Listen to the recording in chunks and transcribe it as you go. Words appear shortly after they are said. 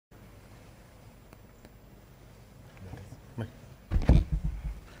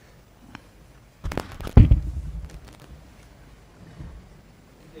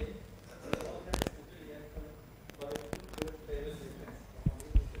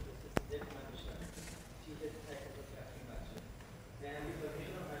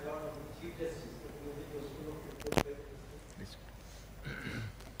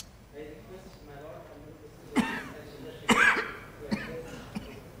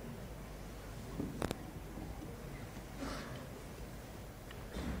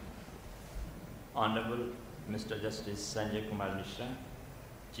Honorable Mr. Justice Sanjay Kumar Mishra,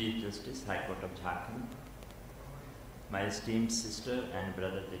 Chief Justice, High Court of Jharkhand, my esteemed sister and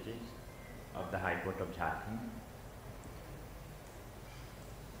brother judges of the High Court of Jharkhand,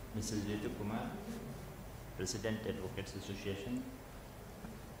 Mrs. Ritu Kumar, President Advocates Association,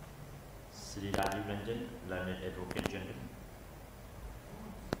 Sri Rajiv Ranjan, Learned Advocate General,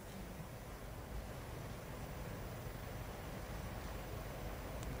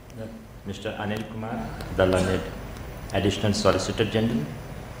 Mr. Anil Kumar, the Learned Additional Solicitor General,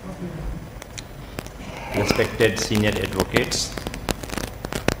 respected senior advocates,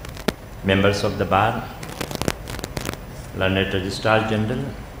 members of the bar, Learned Registrar General,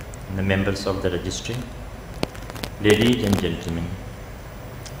 and the members of the registry, ladies and gentlemen.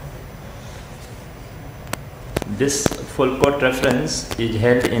 This full court reference is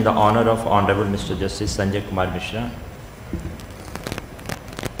held in the honor of Honorable Mr. Justice Sanjay Kumar Mishra,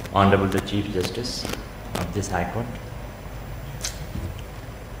 Honorable the Chief Justice of this High Court,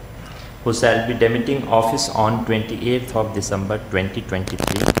 who shall be demitting office on 28th of December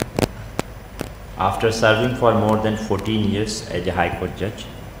 2023 after serving for more than 14 years as a High Court judge.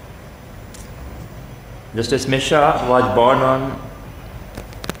 Justice Mishra was born on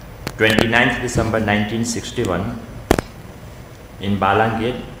 29th December 1961 in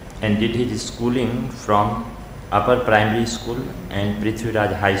Balangir and did his schooling from Upper Primary School and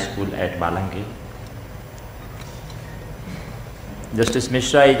Prithviraj High School at Balangir. Justice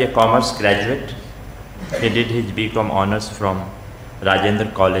Mishra is a commerce graduate. He did his B.Com honours from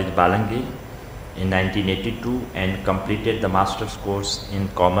Rajendra College, Balangir in 1982 and completed the master's course in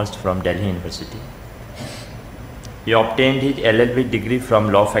commerce from Delhi University. He obtained his LLB degree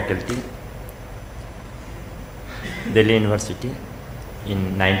from Law Faculty, Delhi University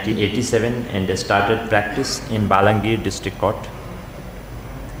in 1987 and started practice in Balangir District Court.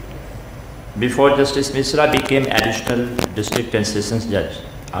 Before Justice Mishra became Additional District and Sessions Judge,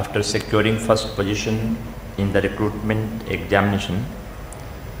 after securing first position in the recruitment examination,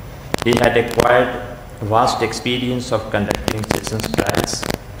 he had acquired vast experience of conducting sessions trials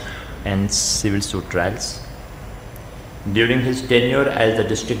and civil suit trials. During his tenure as the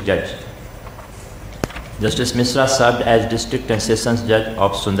District Judge, Justice Mishra served as District and Sessions Judge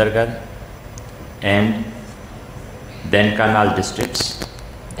of Sundargarh and Denkanal districts.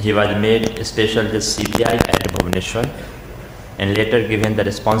 He was made Special Judge CBI at Bhubaneswar and later given the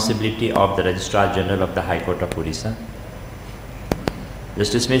responsibility of the Registrar General of the High Court of Orissa.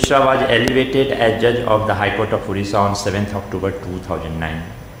 Justice Mishra was elevated as Judge of the High Court of Orissa on 7th October 2009.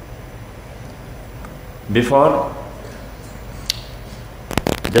 Before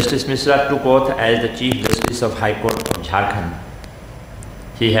Justice Mishra took oath as the Chief Justice of High Court of Jharkhand,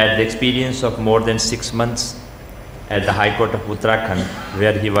 he had the experience of more than 6 months at the High Court of Uttarakhand,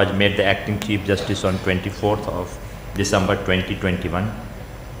 where he was made the Acting Chief Justice on 24th of December 2021.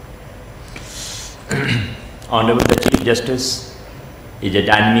 Honorable the Chief Justice is a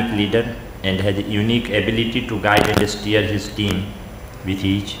dynamic leader and has a unique ability to guide and steer his team with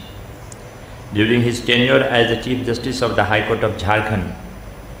ease. During his tenure as the Chief Justice of the High Court of Jharkhand,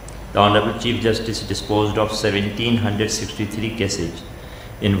 the Honorable Chief Justice disposed of 1763 cases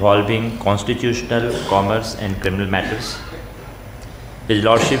involving constitutional, commerce and criminal matters. His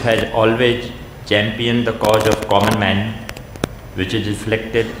Lordship has always championed the cause of common man, which is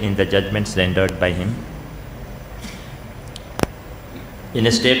reflected in the judgments rendered by him. In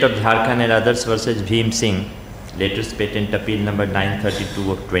a State of Jharkhand and others versus Bhim Singh, latest patent appeal number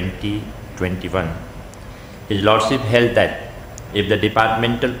 932 of 2021, His Lordship held that if the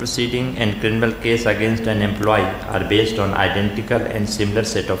departmental proceeding and criminal case against an employee are based on identical and similar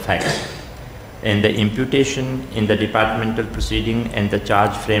set of facts, and the imputation in the departmental proceeding and the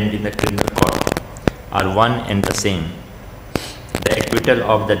charge framed in the criminal court are one and the same, the acquittal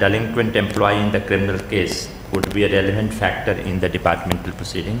of the delinquent employee in the criminal case would be a relevant factor in the departmental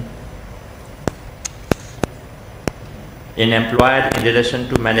proceeding. In employer in relation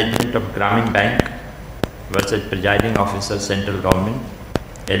to management of Grameen Bank versus Presiding Officer Central Government,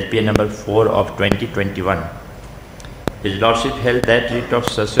 LPA number 4 of 2021, His Lordship held that writ of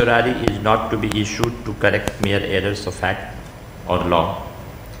certiorari is not to be issued to correct mere errors of fact or law,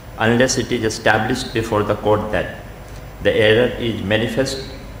 unless it is established before the court that the error is manifest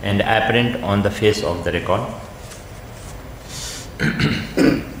and apparent on the face of the record.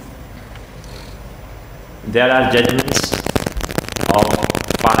 There are judgments of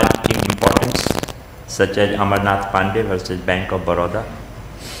far-reaching importance, such as Amarnath Pandey versus Bank of Baroda,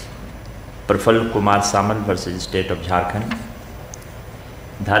 Praful Kumar Samal versus State of Jharkhand,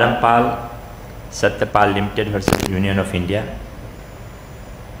 Dharampal Satyapal Limited versus Union of India,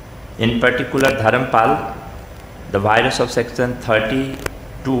 In particular, Dharampal, the virus of Section 32,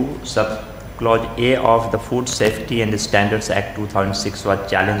 Subclause A of the Food Safety and Standards Act 2006 was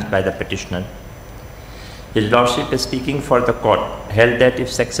challenged by the petitioner. His Lordship, speaking for the court, held that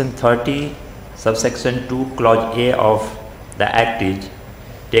if Section 30, Subsection 2, Clause A of the Act is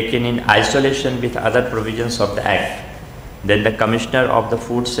taken in isolation with other provisions of the Act, then the Commissioner of the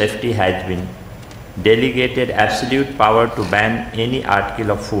Food Safety has been delegated absolute power to ban any article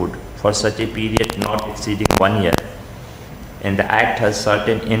of food for such a period not exceeding 1 year, and the Act has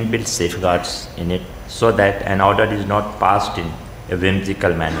certain inbuilt safeguards in it so that an order is not passed in a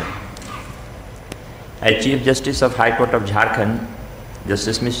whimsical manner. As Chief Justice of High Court of Jharkhand,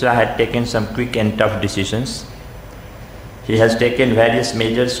 Justice Mishra had taken some quick and tough decisions. He has taken various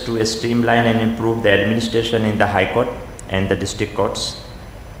measures to streamline and improve the administration in the High Court and the district courts.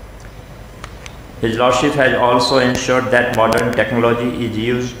 His Lordship has also ensured that modern technology is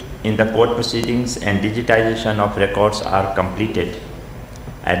used in the court proceedings and digitization of records are completed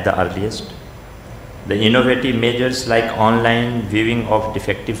at the earliest. The innovative measures like online viewing of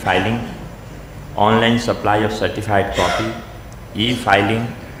defective filing, online supply of certified copy, e-filing,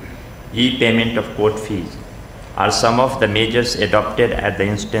 e-payment of court fees are some of the measures adopted at the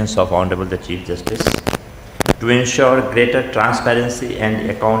instance of Honorable the Chief Justice to ensure greater transparency and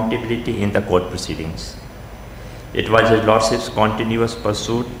accountability in the court proceedings. It was His Lordship's continuous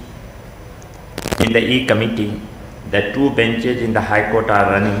pursuit in the E-Committee that 2 benches in the High Court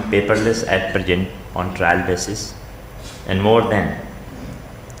are running paperless at present on trial basis, and more than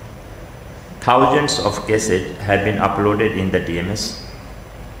thousands of cases have been uploaded in the DMS.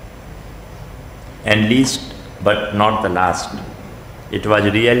 And least but not the last, it was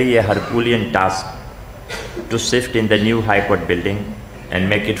really a Herculean task to shift in the new High Court building and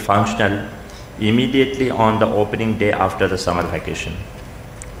make it functional immediately on the opening day after the summer vacation.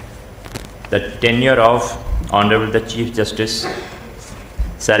 The tenure of Honorable the Chief Justice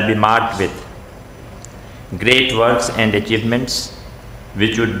shall be marked with great works and achievements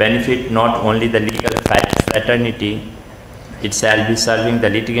which would benefit not only the legal fraternity, it shall be serving the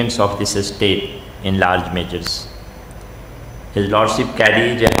litigants of this state in large measures. His Lordship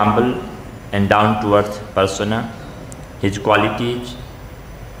carries a humble and down-to-earth persona. His qualities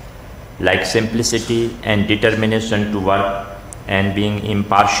like simplicity and determination to work and being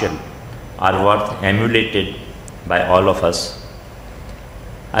impartial are worth emulated by all of us.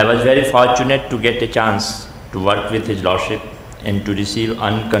 I was very fortunate to get a chance to work with His Lordship and to receive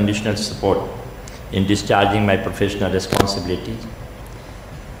unconditional support in discharging my professional responsibilities.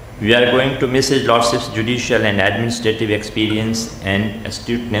 We are going to miss His Lordship's judicial and administrative experience and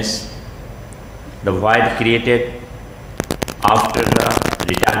astuteness. The void created after the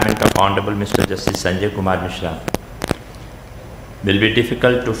retirement of Honorable Mr. Justice Sanjay Kumar Mishra will be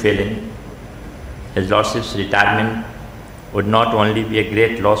difficult to fill in. His Lordship's retirement would not only be a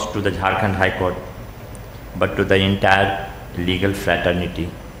great loss to the Jharkhand High Court, but to the entire legal fraternity.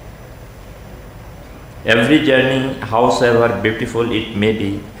 Every journey, howsoever beautiful it may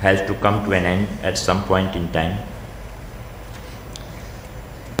be, has to come to an end at some point in time.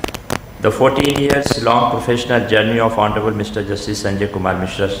 The 14 years long professional journey of Honorable Mr. Justice Sanjay Kumar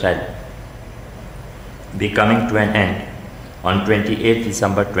Mishra shall be coming to an end on 28th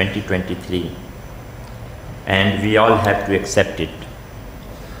December 2023, and we all have to accept it.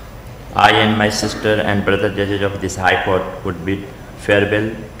 I and my sister and brother judges of this High Court would bid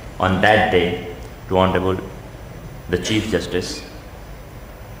farewell on that day to Honorable the Chief Justice.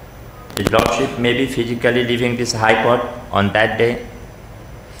 His Lordship may be physically leaving this High Court on that day,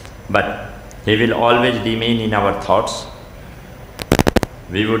 but he will always remain in our thoughts.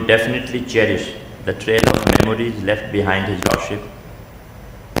 We would definitely cherish the trail of memories left behind His Lordship.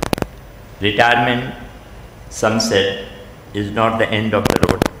 Retirement, some said, is not the end of the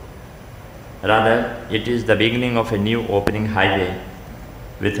road. Rather, it is the beginning of a new opening highway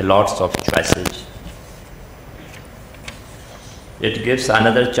with lots of choices. It gives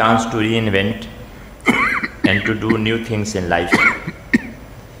another chance to reinvent and to do new things in life.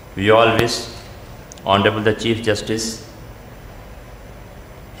 We all wish Honorable the Chief Justice,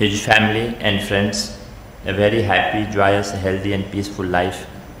 his family and friends a very happy, joyous, healthy and peaceful life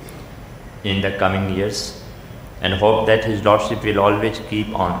in the coming years, and hope that His Lordship will always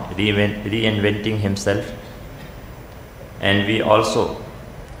keep on reinventing himself, and we also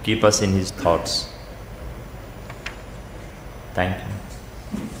keep us in his thoughts. Thank you.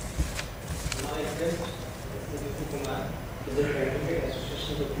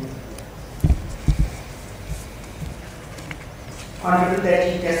 Honorable the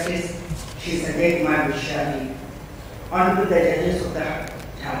Chief Justice, Shri Sanjay Kumar Mishra, Honorable the Judges of the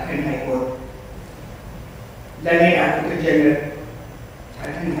Jharkhand High Court, learned Advocate General,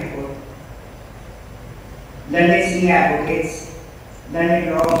 Jharkhand High Court, learned senior advocates,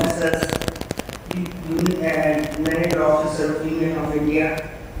 learned law officers, learned law officer of Union of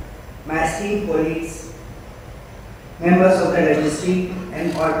India, my esteemed colleagues, members of the registry,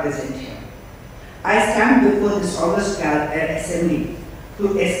 and all present here. I stand before this august assembly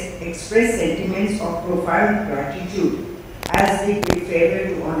to express sentiments of profound gratitude as we bid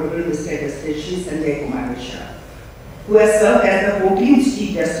farewell to Honorable Mr. Justice S.K Mishra, who has served as the 14th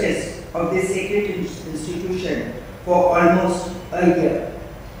Chief Justice of this sacred institution for almost a year,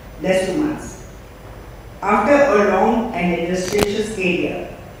 less 2 months. After a long and illustrious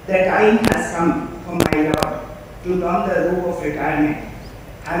career, the time has come for my Lord to don the robe of retirement,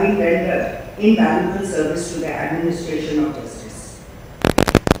 having rendered invaluable service to the administration of justice.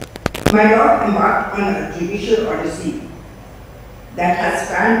 My Lord embarked on a judicial odyssey that has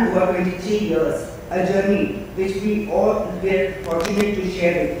spanned over 23 years, a journey which we all were fortunate to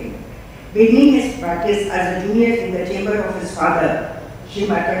share with him. Beginning his practice as a junior in the chamber of his father,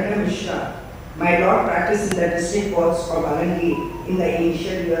 S.K Mishra, my Lord practiced in the district courts of Alangi in the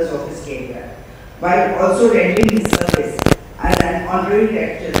initial years of his career, while also rendering his service as an honorary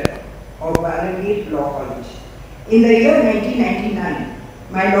lecturer of Alangi Law College. In the year 1999,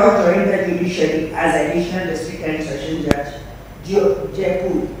 my Lord joined the judiciary as Additional District and Session Judge,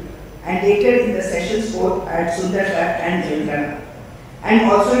 Jaipur, and later in the Sessions Court at Sundargarh and Telangana,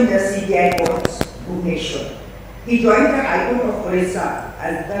 and also in the CBI courts, Bhubaneswar. He joined the High Court of Orissa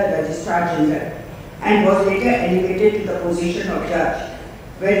as the Registrar General and was later elevated to the position of Judge,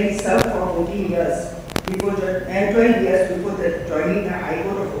 where he served for 14 years, 12 years before joining the High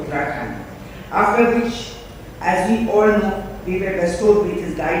Court of Uttarakhand, after which, as we all know, we were bestowed with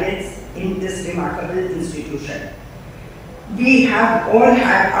his guidance in this remarkable institution. We have all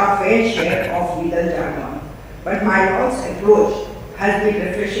had our fair share of legal jargon, but my Lord's approach has been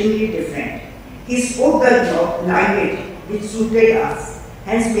refreshingly different. He spoke the language which suited us,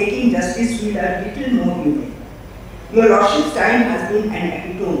 hence making justice feel a little more human. Your Lordship's time has been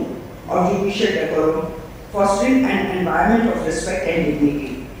an epitome of judicial decorum, fostering an environment of respect and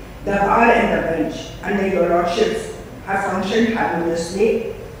dignity. The bar and the bench under your Lordships have functioned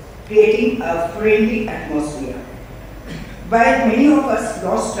harmoniously, creating a friendly atmosphere. While many of us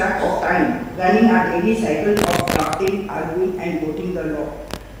lost track of time running our daily cycle of drafting, arguing, and voting the law,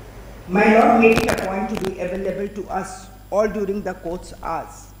 my Lord made it a point to be available to us all during the court's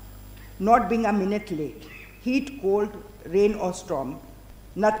hours. Not being a minute late, heat, cold, rain or storm,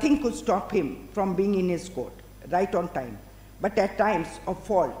 nothing could stop him from being in his court, right on time. But at times of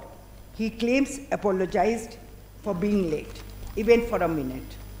fault, he claims apologized for being late, even for a minute.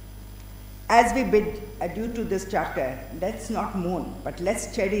 As we bid adieu to this chapter, let's not mourn, but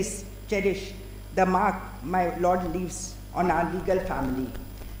let's cherish the mark my Lord leaves on our legal family.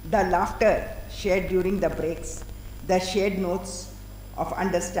 The laughter shared during the breaks, the shared notes of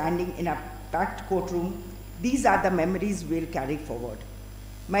understanding in a packed courtroom, these are the memories we'll carry forward.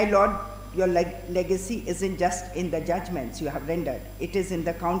 My Lord, your legacy isn't just in the judgments you have rendered, it is in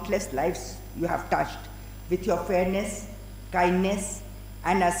the countless lives you have touched with your fairness, kindness,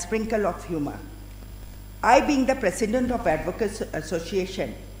 and a sprinkle of humor. I, being the president of Advocates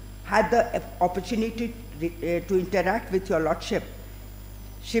Association, had the opportunity to interact with your Lordship,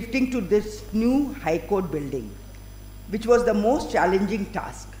 shifting to this new High Court building, which was the most challenging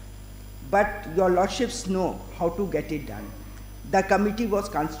task. But your Lordships know how to get it done. The committee was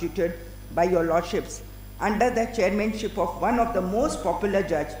constituted by your Lordships under the chairmanship of one of the most popular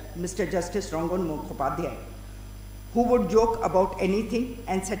judges, Mr. Justice Rangan Mukhopadhyay, who would joke about anything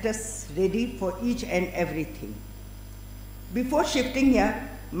and set us ready for each and everything. Before shifting here,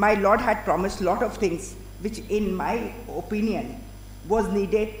 my Lord had promised a lot of things which, in my opinion, was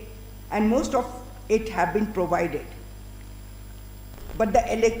needed, and most of it have been provided. But the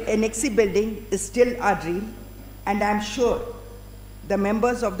NXC building is still our dream, and I'm sure the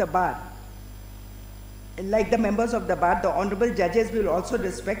members of the bar, like the members of the bar, the honorable judges will also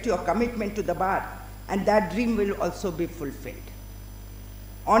respect your commitment to the bar, and that dream will also be fulfilled.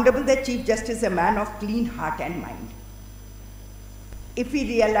 Honorable the Chief Justice is a man of clean heart and mind. If he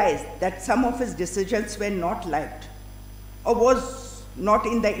realized that some of his decisions were not liked or was not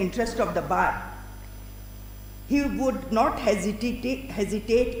in the interest of the bar, he would not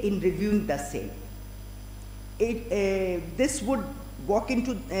hesitate in reviewing the same. This would walk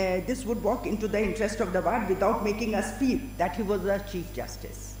into the interest of the bar without making us feel that he was a Chief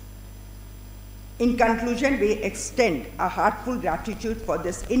Justice. In conclusion, we extend a heartfelt gratitude for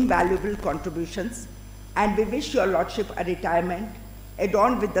this invaluable contributions, and we wish your Lordship a retirement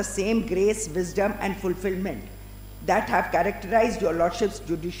adorned with the same grace, wisdom, and fulfillment that have characterized your Lordship's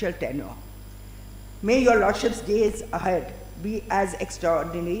judicial tenure. May your Lordship's days ahead be as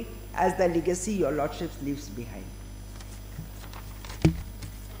extraordinary as the legacy your Lordship leaves behind.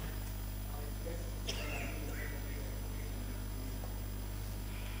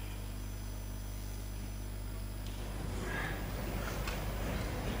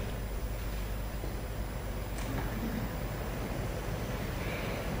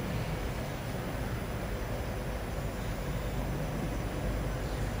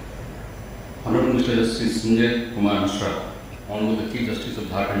 Honorable Mr. Justice S.K Mishra, Honorable the Chief Justice of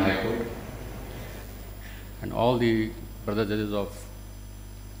Jharkhand High Court, and all the brother judges of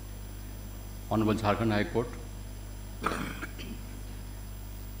Honorable Jharkhand High Court,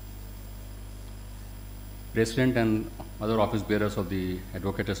 President and other office bearers of the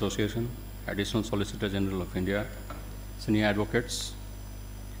Advocate Association, Additional Solicitor General of India, senior advocates,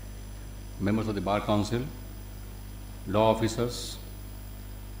 members of the Bar Council, law officers,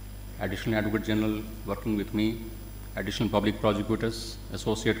 Additional Advocate General working with me, additional public prosecutors,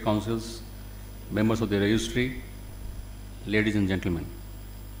 associate counsels, members of the registry, ladies and gentlemen.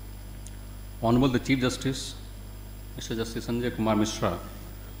 Honorable the Chief Justice, Mr. Justice S.K Mishra,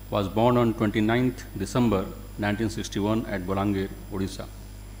 was born on 29th December 1961 at Bolangir, Odisha.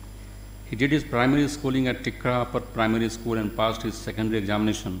 He did his primary schooling at Tikra Upper Primary School and passed his secondary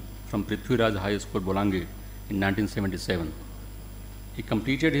examination from Prithviraj High School, Bolangir in 1977. He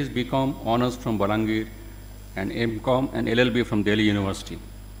completed his B.Com Honours from Bolangir and M.Com and LLB from Delhi University.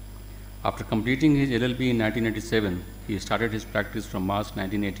 After completing his LLB in 1987, he started his practice from March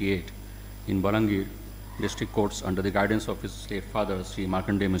 1988 in Bolangir District Courts under the guidance of his late father, S.K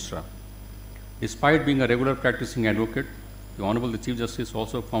Mishra. Despite being a regular practicing advocate, the Honorable the Chief Justice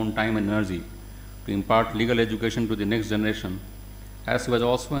also found time and energy to impart legal education to the next generation, as he was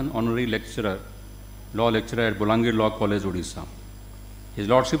also an honorary law lecturer at Bolangir Law College, Odisha. His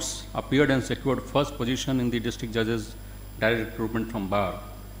Lordships appeared and secured first position in the district judges' direct recruitment from bar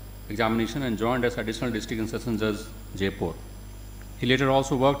examination and joined as additional district and session judge, Jaipur. He later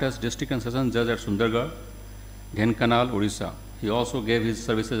also worked as district and session judge at Sundargarh, Dhenkanal, Odisha. He also gave his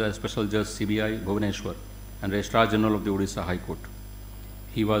services as special judge CBI, Bhubaneswar, and Registrar General of the Odisha High Court.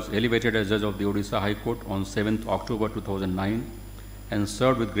 He was elevated as judge of the Odisha High Court on 7th October 2009 and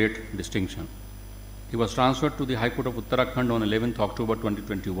served with great distinction. He was transferred to the High Court of Uttarakhand on 11th October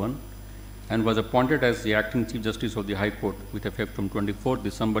 2021 and was appointed as the acting Chief Justice of the High Court with effect from 24th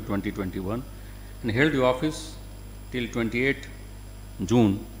December 2021 and held the office till 28th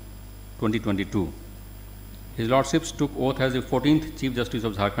June 2022. His Lordships took oath as the 14th Chief Justice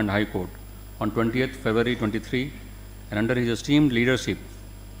of Jharkhand High Court on 20th February 23 and under his esteemed leadership,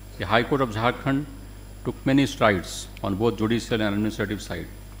 the High Court of Jharkhand took many strides on both judicial and administrative side.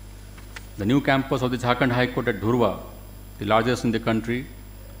 The new campus of the Jharkhand High Court at Dhurwa, the largest in the country,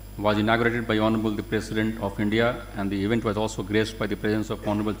 was inaugurated by Honorable the President of India, and the event was also graced by the presence of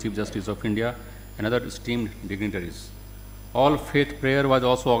Honorable Chief Justice of India and other esteemed dignitaries. All faith prayer was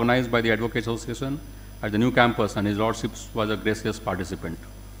also organized by the Advocate Association at the new campus, and his Lordship was a gracious participant.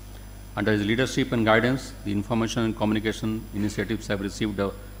 Under his leadership and guidance, the information and communication initiatives have received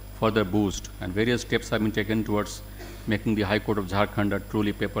a further boost, and various steps have been taken towards making the High Court of Jharkhand a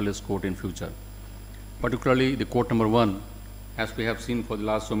truly paperless court in future. Particularly the court number 1, as we have seen for the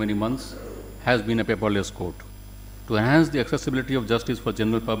last so many months, has been a paperless court. To enhance the accessibility of justice for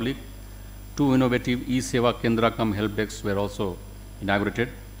general public, 2 innovative e-Seva Kendra cum help desks were also inaugurated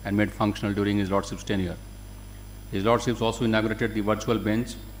and made functional during his Lordship's tenure. His Lordships also inaugurated the virtual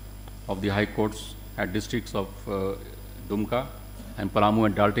bench of the High Courts at districts of Dumka and Palamu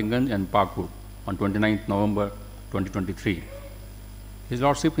and Daltonganj and Pakur on 29th November 2023. His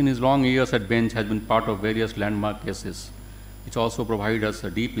Lordship in his long years at bench has been part of various landmark cases, which also provide us a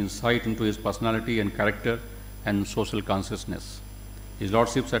deep insight into his personality and character and social consciousness. His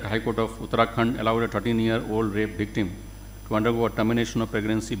Lordships at High Court of Uttarakhand allowed a 13-year-old rape victim to undergo a termination of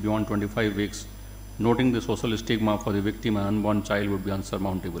pregnancy beyond 25 weeks, noting the social stigma for the victim and unborn child would be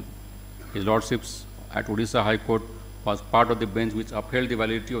unsurmountable. His Lordships at Odisha High Court was part of the bench which upheld the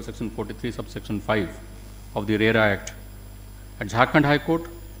validity of Section 43, subsection 5 of the RERA Act. At Jharkhand High Court,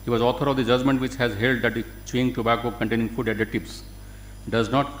 he was author of the judgment which has held that chewing tobacco containing food additives does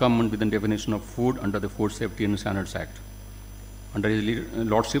not come within the definition of food under the Food Safety and Standards Act. Under his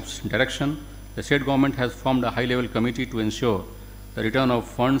Lordship's direction, the state government has formed a high-level committee to ensure the return of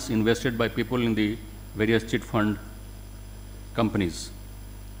funds invested by people in the various chit fund companies.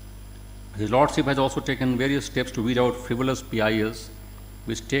 His Lordship has also taken various steps to weed out frivolous PILs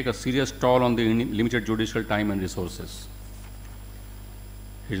which take a serious toll on the limited judicial time and resources.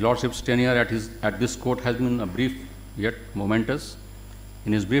 His Lordship's tenure at this court has been brief yet momentous.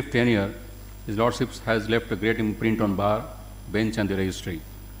 In his brief tenure, His Lordship has left a great imprint on bar, bench and the registry.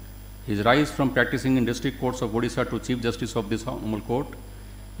 His rise from practicing in district courts of Odisha to Chief Justice of this Honorable Court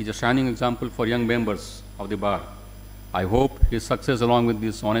is a shining example for young members of the bar. I hope his success along with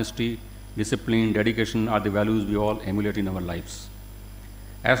this honesty, discipline, dedication are the values we all emulate in our lives.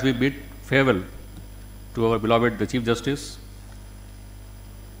 As we bid farewell to our beloved the Chief Justice,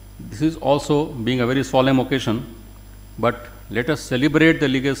 this is also being a very solemn occasion, but let us celebrate the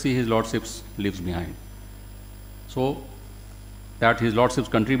legacy His Lordship leaves behind, so that His Lordship's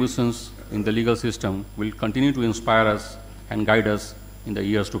contributions in the legal system will continue to inspire us and guide us in the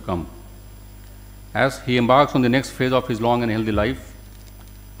years to come. As he embarks on the next phase of his long and healthy life,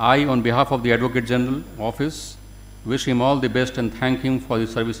 I, on behalf of the Advocate General Office, wish him all the best and thank him for his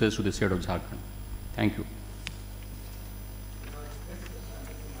services to the state of Jharkhand. Thank you.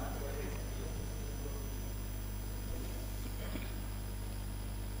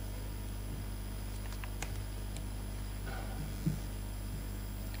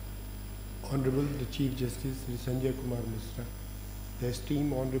 Honorable the Chief Justice Sri Sanjay Kumar Mishra, the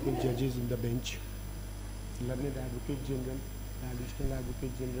esteemed honorable judges in the bench, learned Advocate General, Additional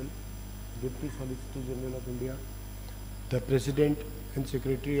Advocate General, Deputy Solicitor General of India, the President and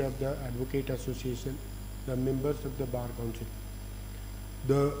Secretary of the Advocate Association, the members of the Bar Council,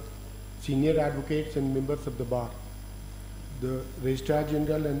 the senior advocates and members of the Bar, the Registrar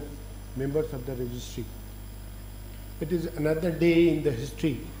General and members of the Registry. It is another day in the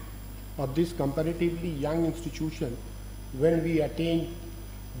history of this comparatively young institution when we attain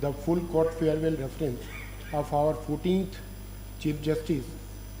the full court farewell reference of our 14th Chief Justice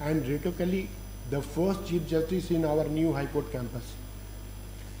and rhetorically the first Chief Justice in our new High Court campus.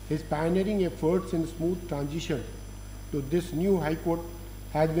 His pioneering efforts in smooth transition to this new High Court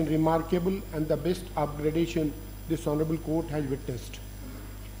has been remarkable and the best upgradation this Honorable Court has witnessed.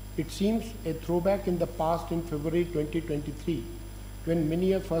 It seems a throwback in the past in February 2023 when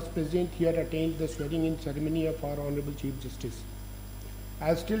many of us present here attained the swearing-in ceremony of our Honorable Chief Justice.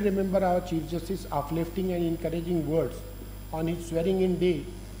 I still remember our Chief Justice uplifting and encouraging words on his swearing-in day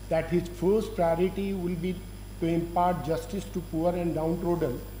that his first priority will be to impart justice to poor and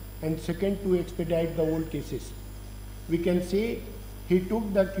downtrodden, and second to expedite the old cases. We can say he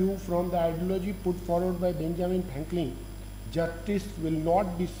took the cue from the ideology put forward by Benjamin Franklin: justice will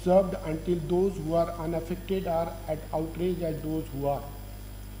not be served until those who are unaffected are at outrage as those who are.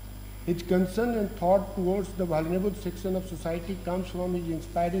 His concern and thought towards the vulnerable section of society comes from his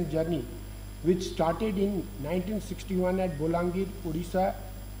inspiring journey, which started in 1961 at Bolangir, Odisha,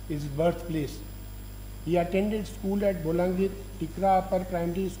 his birthplace. He attended school at Bolangir Tikra Upper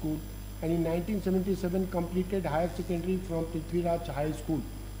Primary School and in 1977 completed higher secondary from Prithviraj High School.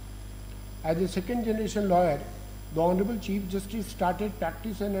 As a second-generation lawyer, the Honorable Chief Justice started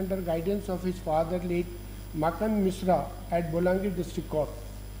practice and under guidance of his father, late S.K Mishra, at Bolangir District Court.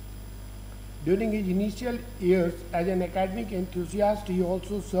 During his initial years as an academic enthusiast, he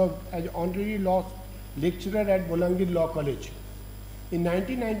also served as honorary law lecturer at Bolangir Law College. In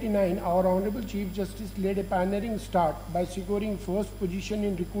 1999, our Honorable Chief Justice laid a pioneering start by securing first position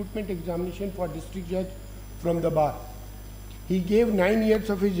in recruitment examination for district judge from the bar. He gave 9 years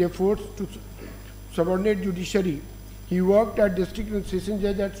of his efforts to subordinate judiciary. He worked as district and session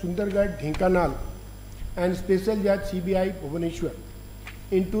judge at Sundargarh, Dhenkanal, and special judge CBI, Bhubaneswar.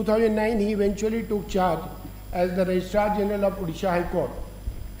 In 2009, he eventually took charge as the Registrar General of Odisha High Court.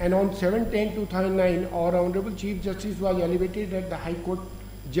 And on 7/10/2009, our Honorable Chief Justice was elevated as the High Court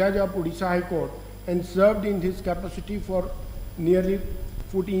Judge of Odisha High Court and served in his capacity for nearly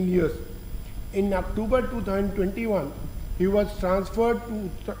 14 years. In October 2021, he was transferred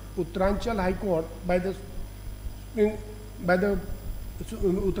to Uttaranchal High Court by the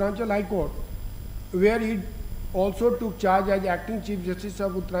Uttaranchal High Court, where he also took charge as acting Chief Justice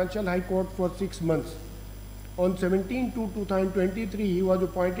of Uttaranchal High Court for 6 months. On 17/2/2023, he was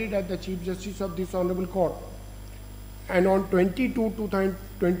appointed as the Chief Justice of this Honorable Court. And on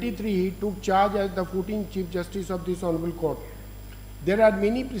 22/2/2023, he took charge as the 14th Chief Justice of this Honorable Court. There are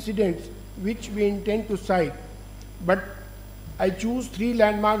many precedents which we intend to cite, but I choose 3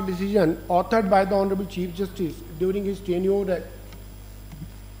 landmark decisions authored by the Honorable Chief Justice during his tenure.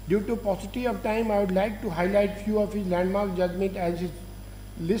 Due to paucity of time, I would like to highlight few of his landmark judgments as his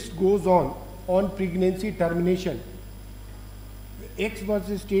list goes on pregnancy termination. X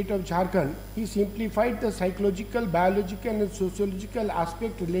versus State of Jharkhand, he simplified the psychological, biological and sociological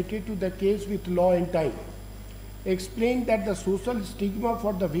aspect related to the case with law and time. explained that the social stigma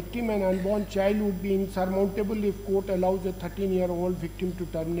for the victim and unborn child would be insurmountable if court allows a 13-year-old victim to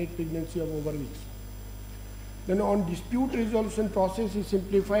terminate pregnancy of over weeks. Then on dispute resolution process is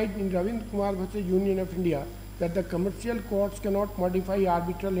simplified in Ravindra Kumar versus Union of India that the commercial courts cannot modify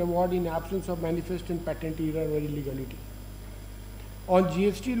arbitral award in absence of manifest and patent error or illegality. On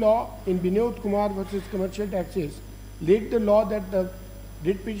GST law in Vinod Kumar versus Commercial Taxes, laid the law that the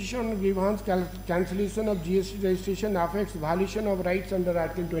writ petition on grievance cancellation of GST registration affects violation of rights under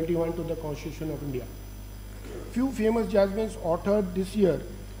Article 21 to the Constitution of India. Few famous judgments authored this year: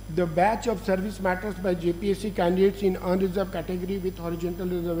 the batch of service matters by JPSC candidates in unreserved category with horizontal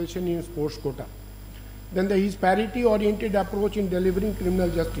reservation in sports quota. Then the his parity-oriented approach in delivering criminal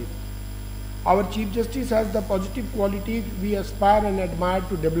justice. Our Chief Justice has the positive qualities we aspire and admire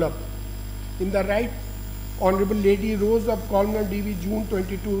to develop. In the Right Honorable Lady Rose of Colonel D.V. June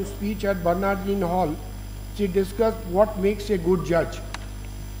 22 speech at Bernardine Hall, she discussed what makes a good judge.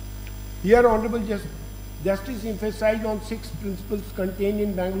 Here, Honorable Justice emphasized on 6 principles contained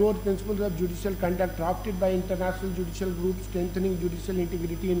in Bangalore Principles of Judicial Conduct drafted by International Judicial Group Strengthening Judicial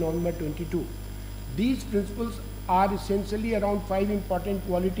Integrity in November 22. These principles are essentially around 5 important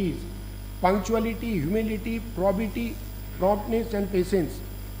qualities: punctuality, humility, probity, promptness, and patience.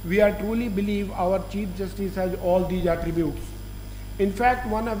 We are truly believe our Chief Justice has all these attributes. In fact,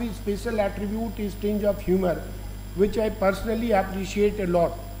 one of his special attributes is tinge of humor, which I personally appreciate a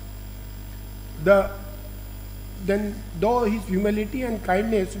lot. Though his humility and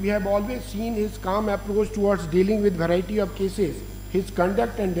kindness, we have always seen his calm approach towards dealing with variety of cases. His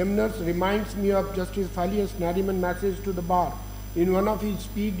conduct and demeanor reminds me of Justice Falius Nariman's message to the bar in one of his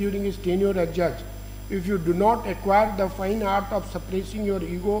speech during his tenure as judge. If you do not acquire the fine art of suppressing your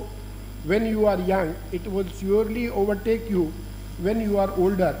ego when you are young, it will surely overtake you when you are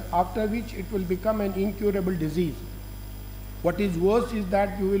older, after which it will become an incurable disease. What is worse is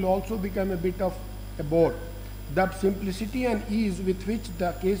that you will also become a bit of a bore. The simplicity and ease with which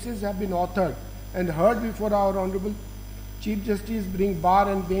the cases have been authored and heard before our Honorable Chief Justice bring bar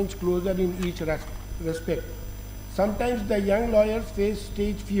and bench closer in each respect. Sometimes the young lawyers face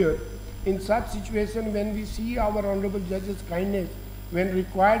stage fear. In such situation, when we see our Honorable Judge's kindness, when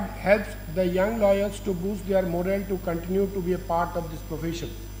required, helps the young lawyers to boost their morale to continue to be a part of this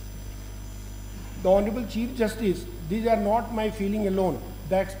profession. The Honorable Chief Justice, these are not my feeling alone.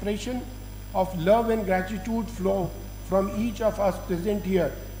 The expression of love and gratitude flow from each of us present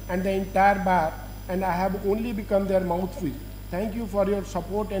here and the entire bar, and I have only become their mouthpiece. Thank you for your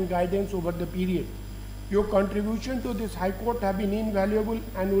support and guidance over the period. Your contribution to this High Court have been invaluable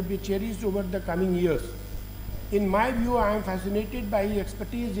and would be cherished over the coming years. In my view, I am fascinated by his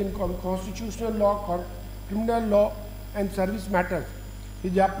expertise in constitutional law, criminal law, and service matters.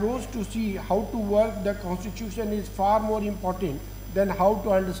 His approach to see how to work the Constitution is far more important than how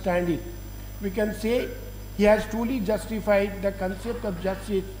to understand it. We can say he has truly justified the concept of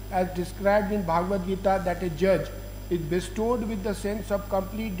justice as described in Bhagavad Gita, that a judge is bestowed with the sense of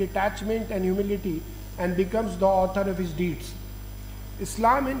complete detachment and humility and becomes the author of his deeds.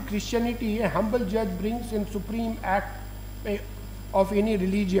 Islam and Christianity, a humble judge brings in supreme act of any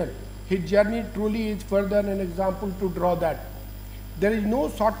religion. His journey truly is further an example to draw that. There is no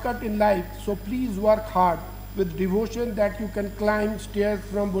shortcut in life, so please work hard with devotion that you can climb stairs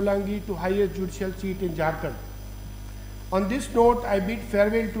from Bulangi to highest judicial seat in Jharkhand. On this note, I bid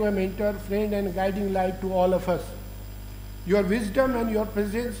farewell to a mentor, friend, and guiding light to all of us. Your wisdom and your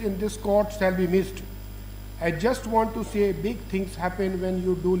presence in this court shall be missed. I just want to say big things happen when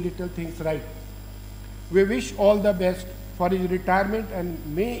you do little things right. We wish all the best for his retirement, and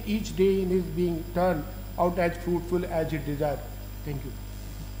may each day in his being turn out as fruitful as he desires. Thank you.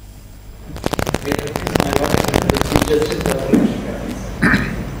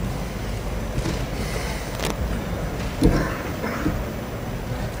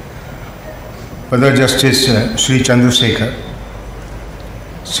 Further Justice Sri Chandrasekhar,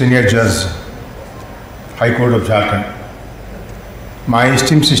 Senior Judge, High Court of Jharkhand, my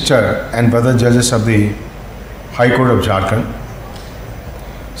esteemed sister and brother judges of the High Court of Jharkhand,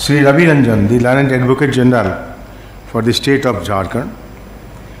 Sri Ravi Ranjan, the Learned Advocate General for the State of Jharkhand,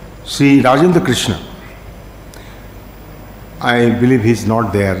 Sri Rajendra Krishna, I believe he is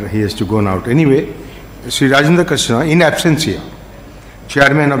not there, he has to go now. Anyway, Sri Rajendra Krishna, in absentia,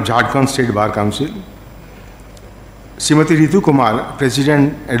 Chairman of Jharkhand State Bar Council, Srimati Ritu Kumar,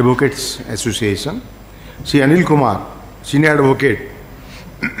 President Advocates Association, Sri Anil Kumar, Senior Advocate,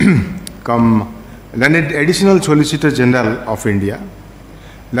 come Learned Additional Solicitor General of India,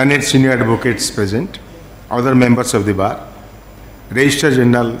 Learned Senior Advocates present, other members of the bar, Registrar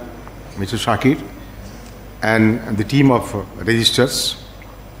General Mr. Shakir, and the team of registrars,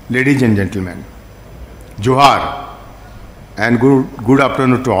 ladies and gentlemen, Johar, and good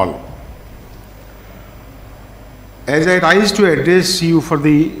afternoon to all. As I rise to address you for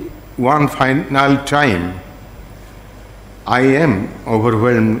the one final time, I am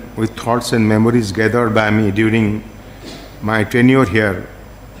overwhelmed with thoughts and memories gathered by me during my tenure here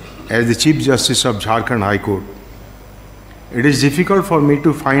as the Chief Justice of Jharkhand High Court. It is difficult for me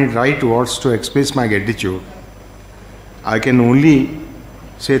to find right words to express my gratitude. I can only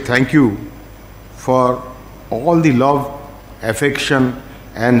say thank you for all the love, affection,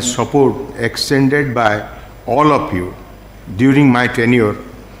 and support extended by all of you during my tenure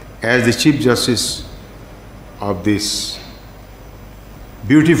as the Chief Justice of this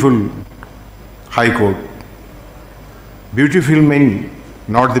beautiful High Court. Beautiful means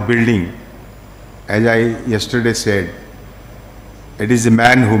not the building. As I yesterday said, it is the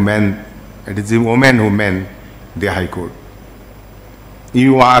man who man, it is the woman who man the High Court.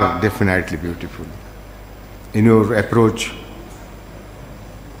 You are definitely beautiful in your approach,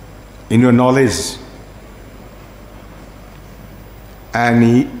 in your knowledge,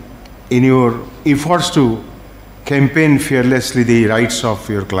 and in your efforts to campaign fearlessly the rights of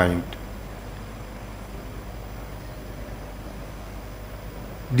your client.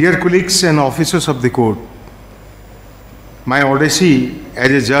 Dear colleagues and officers of the court, my odyssey as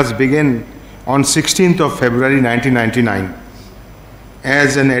a judge began on 16th of February 1999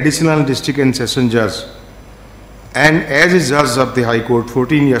 as an additional district and session judge, and as a judge of the High Court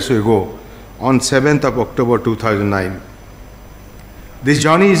 14 years ago on 7th of October 2009. This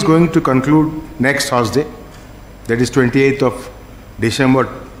journey is going to conclude next Thursday, that is 28th of December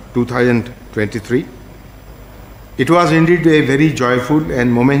 2023. It was indeed a very joyful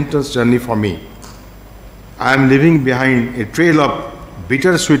and momentous journey for me. I am leaving behind a trail of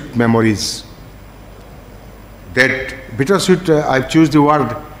bittersweet memories. That bittersweet, I choose the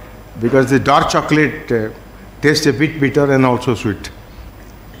word because the dark chocolate tastes a bit bitter and also sweet.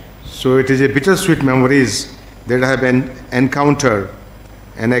 So it is a bittersweet memories that I have encountered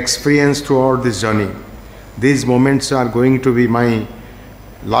and experienced throughout this journey. These moments are going to be my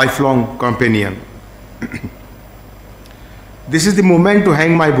lifelong companion. This is the moment to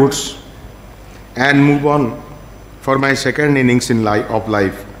hang my boots and move on for my second innings of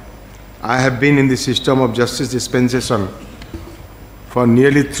life. I have been in the system of justice dispensation for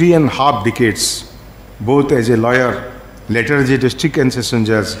nearly 3.5 decades, both as a lawyer, later as a district and session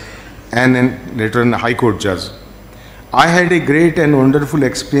judge, and later a High Court judge. I had a great and wonderful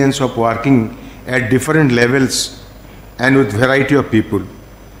experience of working at different levels and with variety of people.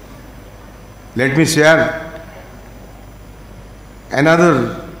 Let me share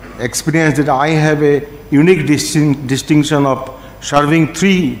another experience that I have a unique distinction of serving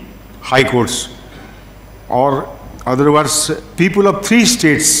 3 high courts, or other words, people of 3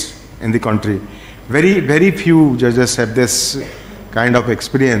 states in the country. Very few judges have this kind of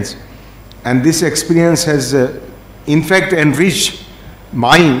experience, and this experience has in fact enriched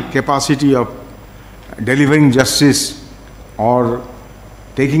my capacity of delivering justice or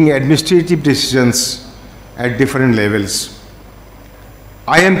taking administrative decisions at different levels.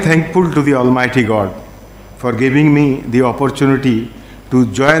 I am thankful to the Almighty God for giving me the opportunity to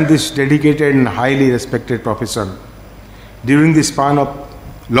join this dedicated and highly respected profession. During the span of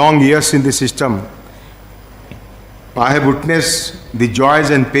long years in the system, I have witnessed the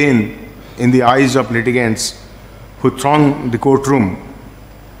joys and pain in the eyes of litigants who throng the courtrooms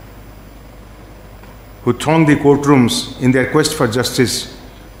in their quest for justice,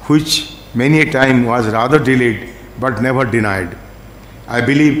 which many a time was rather delayed but never denied. I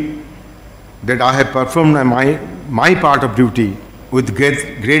believe that I have performed my part of duty with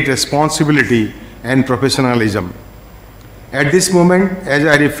great responsibility and professionalism. At this moment, as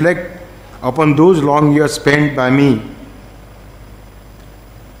I reflect upon those long years spent by me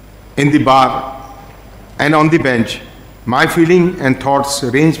in the bar and on the bench, my feeling and thoughts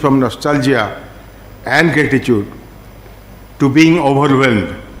range from nostalgia and gratitude to being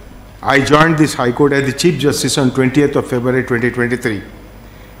overwhelmed. I joined this High Court as the Chief Justice on 20th of February 2023,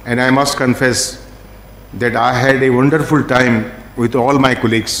 and I must confess that I had a wonderful time with all my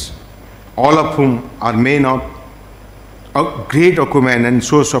colleagues, all of whom are men of a great acumen and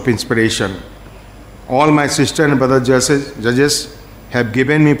source of inspiration. All my sister and brother judges have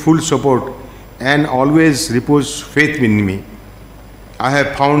given me full support and always repose faith in me. I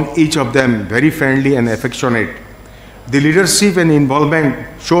have found each of them very friendly and affectionate. The leadership and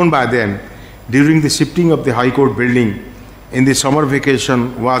involvement shown by them during the shifting of the High Court building in the summer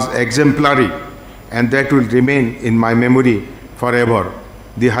vacation was exemplary, and that will remain in my memory forever.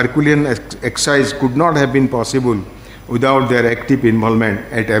 the Herculean exercise could not have been possible without their active involvement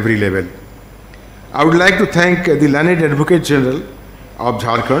at every level. I would like to thank the learned Advocate General of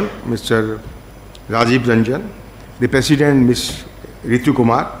Jharkhand, Mr. Rajiv Ranjan, the President, Ms. Ritu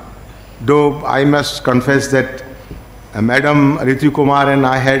Kumar, though I must confess that Madam Ritu Kumar and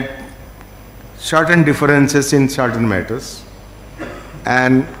I had certain differences in certain matters,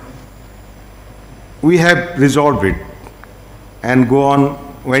 and we have resolved it and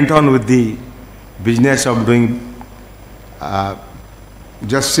went on with the business of doing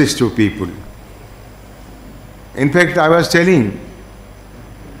justice to people. In fact, I was telling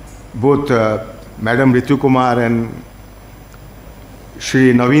both Madam Ritu Kumar and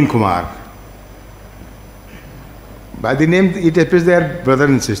Shri Naveen Kumar, by the name it appears they are brother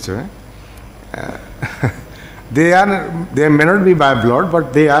and sister. They may not be by blood,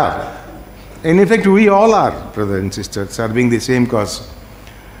 but they are. And in fact, we all are brother and sister, serving the same cause.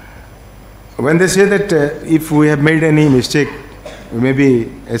 When they say that if we have made any mistake, we may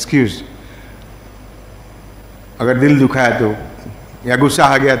be excused. अगर दिल दुखा है तो या गुस्सा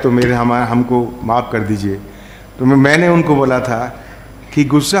आ गया तो हमको माफ़ कर दीजिए. तो मैंने उनको बोला था कि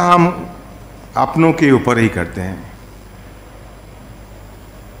गुस्सा हम अपनों के ऊपर ही करते हैं.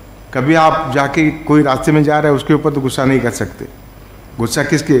 कभी आप जाके कोई रास्ते में जा रहे हैं उसके ऊपर तो गुस्सा नहीं कर सकते. गुस्सा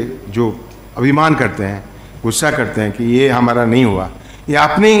किसके, जो अभिमान करते हैं, गुस्सा करते हैं कि ये हमारा नहीं हुआ, ये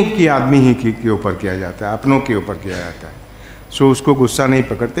अपने की आदमी ही के ऊपर किया जाता है, अपनों के ऊपर किया जाता है. सो उसको गुस्सा नहीं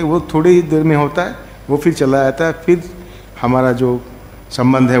पकड़ते, वो थोड़ी देर में होता है, वो फिर चला जाता है, फिर हमारा जो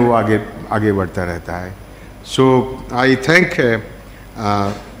संबंध है वो आगे बढ़ता रहता है. सो आई thank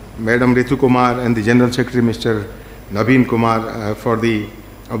madam Ritu Kumar and the general secretary mister Naveen Kumar for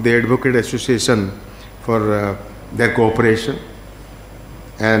of the Advocate Association for their cooperation.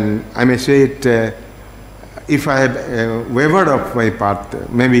 And I may say it, if I have wavered off my path,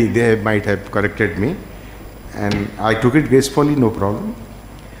 maybe they might have corrected me, and I took it gracefully, no problem.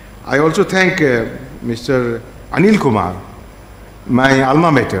 I also thank Mr. Anil Kumar, my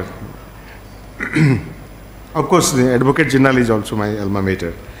alma mater. Of course, the Advocate General is also my alma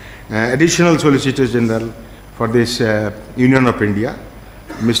mater. Additional Solicitor General for this Union of India,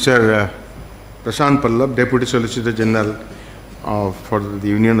 Mr. Prashant Pallab, Deputy Solicitor General for the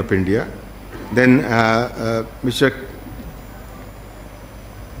Union of India. Then Mr.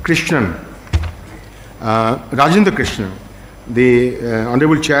 Krishnan, Rajendra Krishnan, the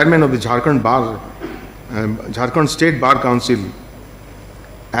Honorable Chairman of the Jharkhand State Bar Council,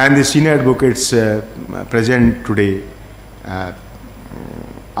 and the senior advocates present today.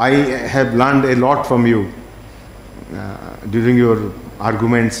 I have learned a lot from you during your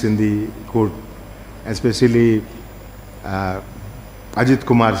arguments in the court, especially Ajit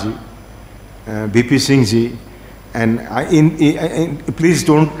Kumar ji, BP Singh ji, and please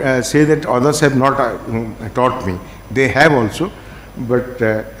don't say that others have not taught me. They have also, but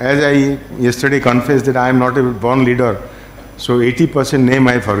as I yesterday confessed that I am not a born leader, so 80% name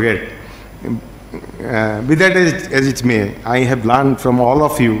I forget. Be that as it may, I have learned from all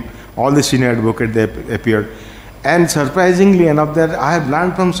of you, all the senior advocates that appeared. And surprisingly enough, that I have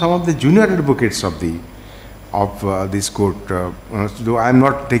learned from some of the junior advocates of this court. Though I am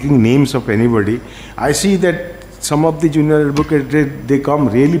not taking names of anybody, I see that some of the junior advocates, they come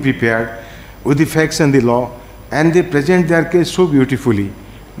really prepared with the facts and the law, and they present their case so beautifully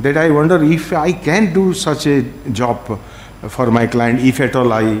that I wonder if I can do such a job for my client, if at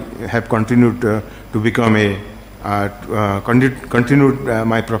all I have continued to become continued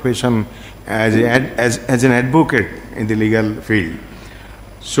my profession as an advocate in the legal field.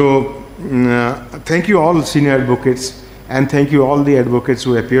 So thank you all senior advocates, and thank you all the advocates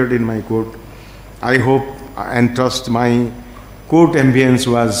who appeared in my court. I hope and trust my court ambience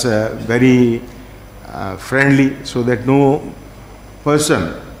was very friendly, so that no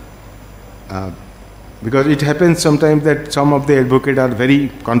person, because it happens sometimes that some of the advocates are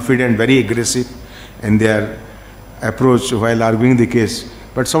very confident, very aggressive in their approach while arguing the case,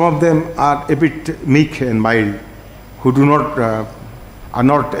 but some of them are a bit meek and mild, who do not are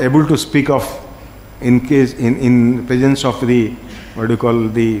not able to speak of in presence of the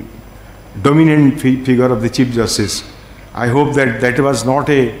the dominant figure of the Chief Justice. I hope that was not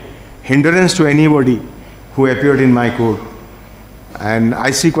a hindrance to anybody who appeared in my court, and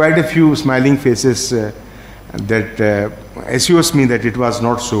I see quite a few smiling faces that assures me that it was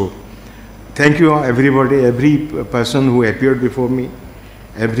not so. Thank you everybody, every person who appeared before me,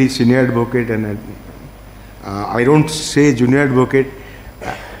 every senior advocate, and I don't say junior advocate,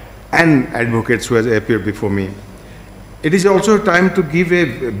 and advocates who has appeared before me. It is also time to give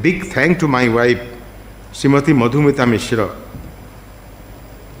a big thank to my wife, Srimati Madhumita Mishra,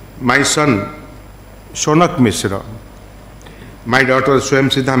 my son Shonak Mishra, my daughter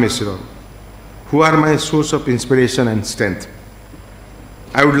Swayamsiddha Mishra, who are my source of inspiration and strength.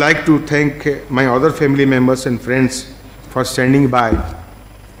 I would like to thank my other family members and friends for standing by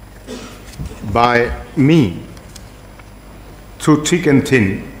me through thick and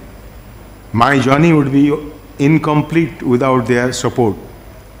thin. My journey would be incomplete without their support.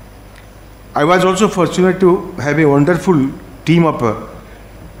 I was also fortunate to have a wonderful team of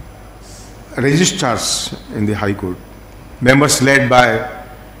registrars in the High Court, members led by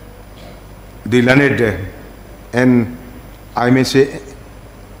the learned and I may say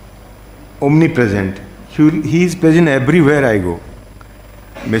omnipresent. He is present everywhere I go.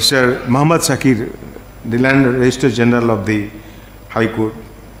 Mr. Muhammad Sakir, the Land Registrar General of the High Court,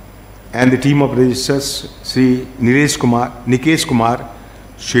 and the team of registrars, Sri Nikesh Kumar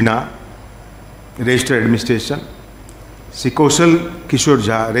Shina, Register Administration, Sri Kaushal Kishore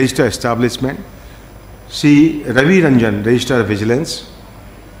Jha, Register Establishment, Sri Ravi Ranjan, Register Vigilance,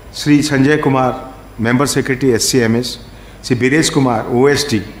 Sri Sanjay Kumar, Member Secretary SCMS, Sri Biresh Kumar,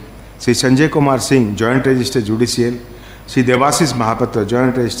 OST, Sri Sanjay Kumar Singh, Joint Register Judicial, Sri Devasis Mahapatra,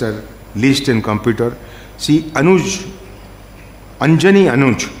 Joint Register List and Computer, Sri Anjani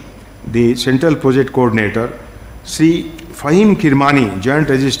Anuj, the Central Project Coordinator, Sri Fahim Kirmani, Joint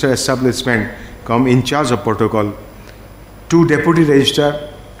Register Establishment, come in charge of protocol, 2 Deputy Registrar,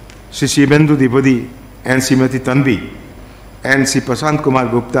 Sri Shibendu Dipadi and Srimati Tanvi, and Sri Prashant Kumar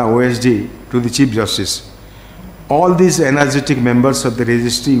Gupta, OSD, to the Chief Justice. All these energetic members of the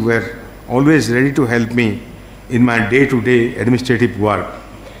registry were always ready to help me in my day-to-day administrative work.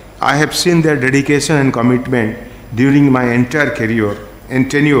 I have seen their dedication and commitment during my entire career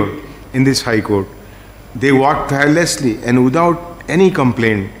and tenure in this High Court. They worked tirelessly and without any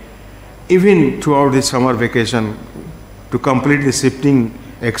complaint, even throughout the summer vacation, to complete the shifting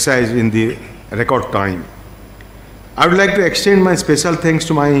exercise in the record time. I would like to extend my special thanks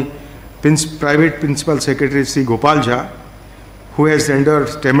to my Private Principal Secretary Sri Gopal Jha, who has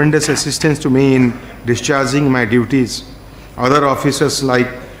rendered tremendous assistance to me in discharging my duties. Other officers like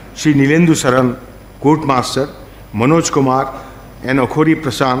Sri Nilendu Saran, Court Master, Manoj Kumar and Okhori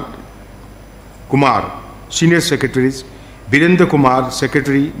Prashant Kumar, Senior Secretaries, Birendra Kumar,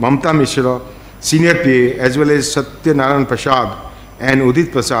 Secretary, Mamta Mishra, Senior PA, as well as Satyanaran Prasad and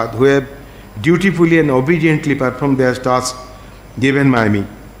Udit Prasad, who have dutifully and obediently performed their tasks given by me.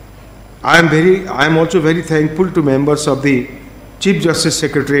 I am also very thankful to members of the Chief Justice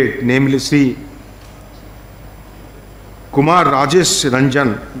Secretariat, namely Sri Kumar Rajesh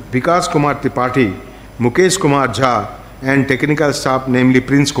Ranjan, Vikas Kumar Tripathi, Mukesh Kumar Jha, and technical staff, namely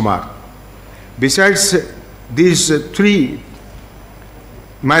Prince Kumar. Besides these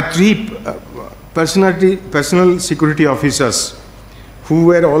my three personal security officers who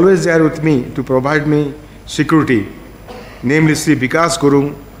were always there with me to provide me security, namely Sri Vikas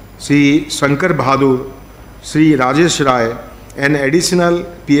Gurung, Sri Shankar Bahadur, Sri Rajesh Rai, and additional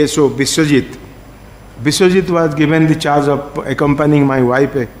PSO Biswajit. Biswajit was given the charge of accompanying my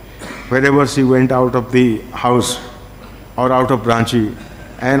wife wherever she went out of the house or out of Ranchi.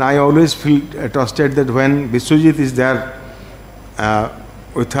 And I always feel trusted that when Biswajit is there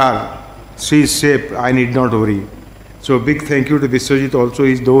with her, she is safe, I need not worry. So big thank you to Biswajit also,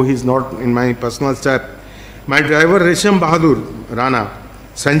 though he is not in my personal staff. My driver Resham Bahadur Rana,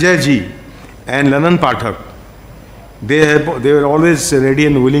 Sanjay Ji and Lanan Pathak, they were always ready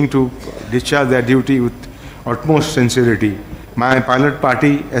and willing to discharge their duty with utmost sincerity. My pilot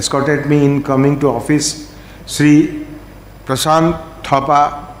party escorted me in coming to office. Sri Prashant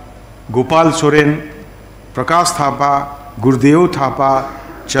Thapa, Gopal Soren, Prakash Thapa, Gurdev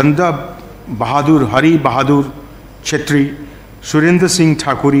Thapa, Chanda Bahadur, Hari Bahadur Chetri, Surendra Singh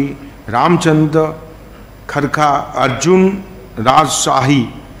Thakuri, Ramchandra Kharka, Arjun Raj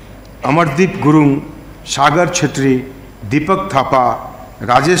Shahi, Amardeep Gurung, Sagar Chetri, Deepak Thapa,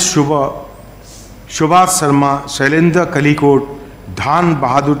 Rajesh Shubha, Shubhas Sharma, Shailendra Kalikot, Dhan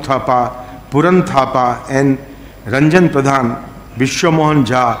Bahadur Thapa, Puran Thapa, and Ranjan Pradhan, Vishwamohan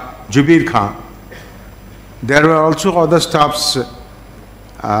Jha, Jubir Khan. There were also other staffs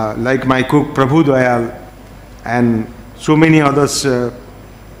like my cook Prabhu Dayal and so many others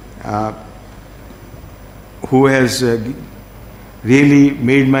who has really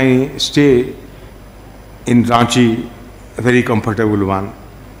made my stay in Ranchi a very comfortable one.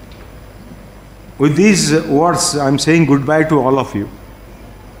 With these words, I am saying goodbye to all of you.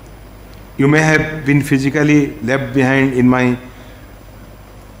 You may have been physically left behind in my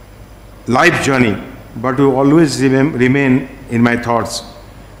life journey, but you always remain in my thoughts.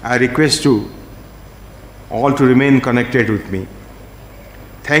 I request you all to remain connected with me.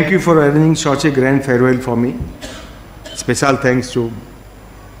 Thank you for arranging such a grand farewell for me. Special thanks to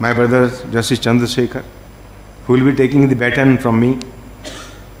my brother Justice Chandrasekhar, who will be taking the baton from me,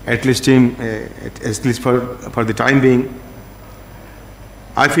 at least for the time being.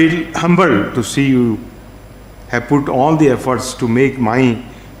 I feel humbled to see you have put all the efforts to make my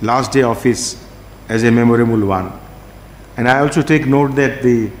last day office as a memorable one. And I also take note that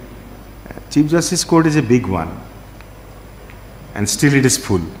the Chief Justice Court is a big one, and still it is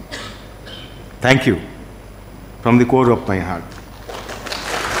full. Thank you from the core of my heart.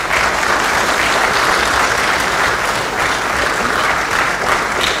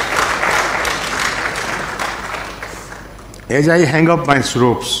 As I hang up my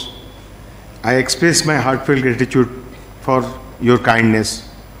robes, I express my heartfelt gratitude for your kindness.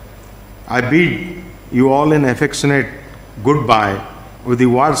 I bid you all an affectionate goodbye with the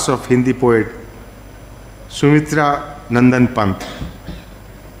words of Hindi poet Sumitra Nandan Pant.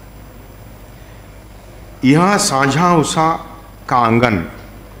 यहाँ साझा उषा का आंगन,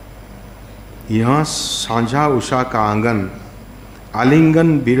 यहाँ साझा उषा का आंगन,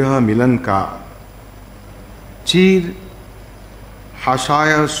 आलिंगन बिरह मिलन का, चीर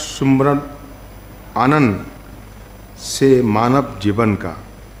हाशाय सुमरन आनंद से मानव जीवन का.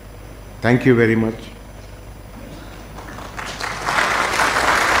 Thank you very much.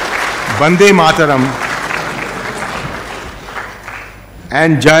 Vande Mataram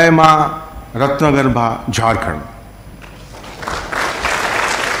and Jai Ma Ratnagarbha, Jharkhand.